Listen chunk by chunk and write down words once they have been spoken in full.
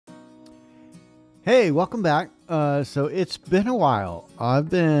Hey, welcome back. So it's been a while. I've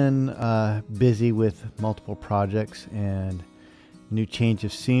been busy with multiple projects and new change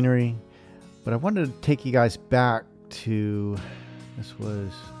of scenery, but I wanted to take you guys back to, this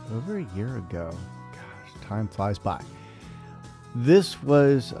was over a year ago. Gosh, time flies by. This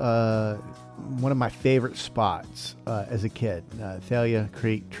was one of my favorite spots as a kid. Thalia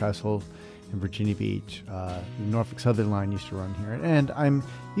Creek, Trestle, in Virginia Beach. The Norfolk Southern line used to run here. And I'm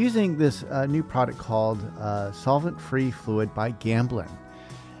using this new product called Solvent-Free Fluid by Gamblin.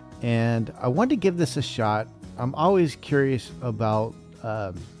 And I wanted to give this a shot. I'm always curious about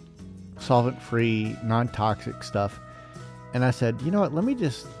solvent-free, non-toxic stuff. And I said, you know what, let me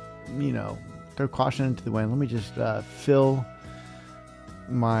just, throw caution into the wind. Let me just fill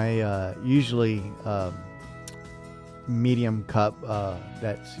my usually medium cup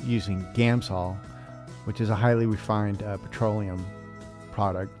that's using Gamsol, which is a highly refined petroleum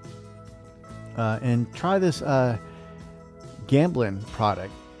product, and try this Gamblin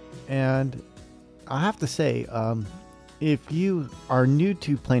product. And I have to say, if you are new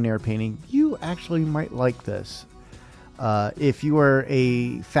to plein air painting, you actually might like this. If you are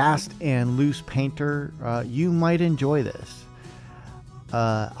a fast and loose painter, you might enjoy this.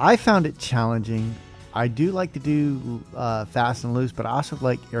 I found it challenging. I do like to do fast and loose, but I also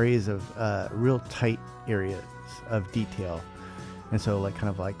like areas of real tight areas of detail. And so kind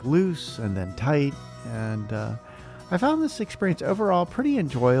of like loose and then tight. And I found this experience overall pretty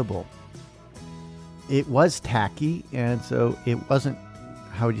enjoyable. It was tacky, and so it wasn't,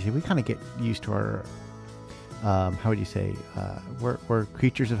 how would you say, we kind of get used to our, how would you say, we're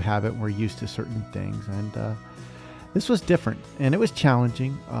creatures of habit. We're used to certain things. And this was different, and it was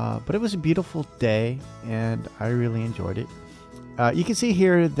challenging, but it was a beautiful day, and I really enjoyed it. You can see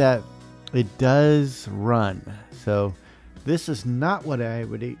here that it does run. So this is not what I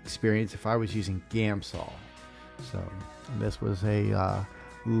would experience if I was using Gamsol. So this was a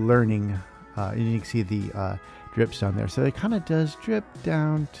learning, and you can see the drips down there. So it kind of does drip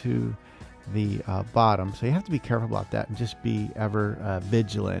down to the bottom. So you have to be careful about that and just be ever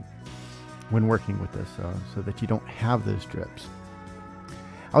vigilant when working with this, so that you don't have those drips.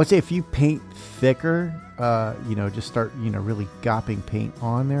 I would say if you paint thicker, just start, really gopping paint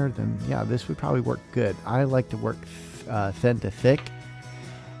on there, then yeah, this would probably work good. I like to work thin to thick,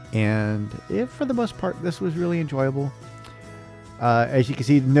 and for the most part, this was really enjoyable. As you can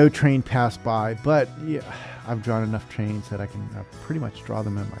see, no train passed by, but yeah, I've drawn enough trains that I can pretty much draw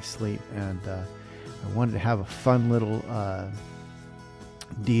them in my sleep, and I wanted to have a fun little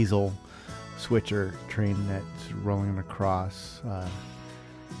diesel switcher train that's rolling across.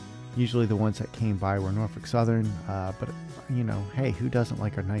 Usually the ones that came by were Norfolk Southern, but hey, who doesn't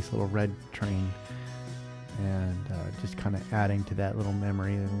like a nice little red train? And just kind of adding to that little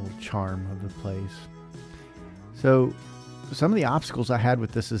memory, that little charm of the place. So some of the obstacles I had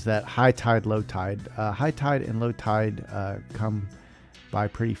with this is that high tide, low tide. High tide and low tide come by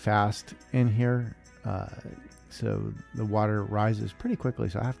pretty fast in here. So the water rises pretty quickly,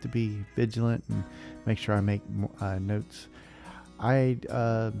 so I have to be vigilant and make sure I make notes. I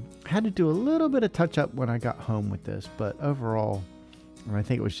had to do a little bit of touch-up when I got home with this, but overall, I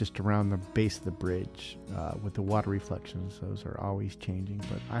think it was just around the base of the bridge with the water reflections. Those are always changing,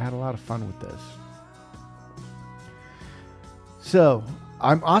 but I had a lot of fun with this. So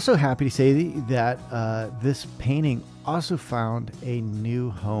I'm also happy to say that this painting also found a new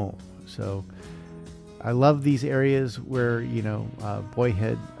home. So I love these areas where,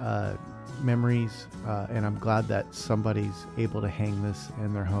 boyhood memories, and I'm glad that somebody's able to hang this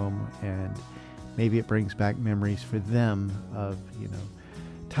in their home, and maybe it brings back memories for them of,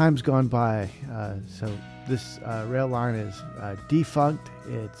 times gone by. So this rail line is defunct.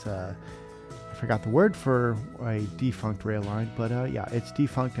 It's, I forgot the word for a defunct rail line, but yeah, it's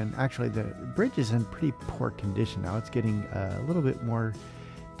defunct, and actually the bridge is in pretty poor condition now. It's getting a little bit more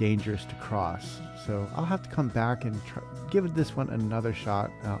dangerous to cross, so I'll have to come back and give this one another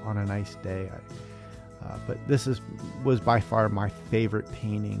shot on a nice day. But this was by far my favorite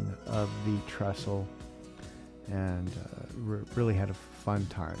painting of the trestle, and really had a fun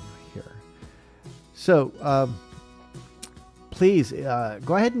time here. So please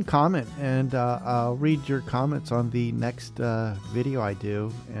go ahead and comment, and I'll read your comments on the next video I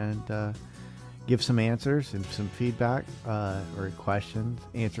do, and give some answers and some feedback or questions.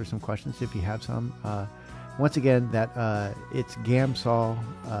 Answer some questions if you have some. Once again, that it's Gamsol,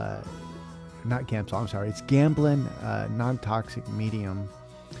 not Gamsol, I'm sorry, it's Gamblin non-toxic medium.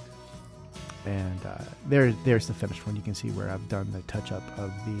 And there's the finished one. You can see where I've done the touch-up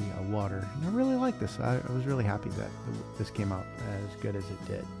of the water. And I really like this. I was really happy that this came out as good as it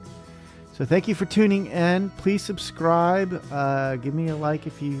did. So thank you for tuning in. Please subscribe. Give me a like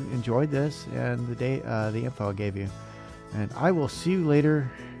if you enjoyed this and the info I gave you. And I will see you later.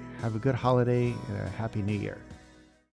 Have a good holiday and a happy new year.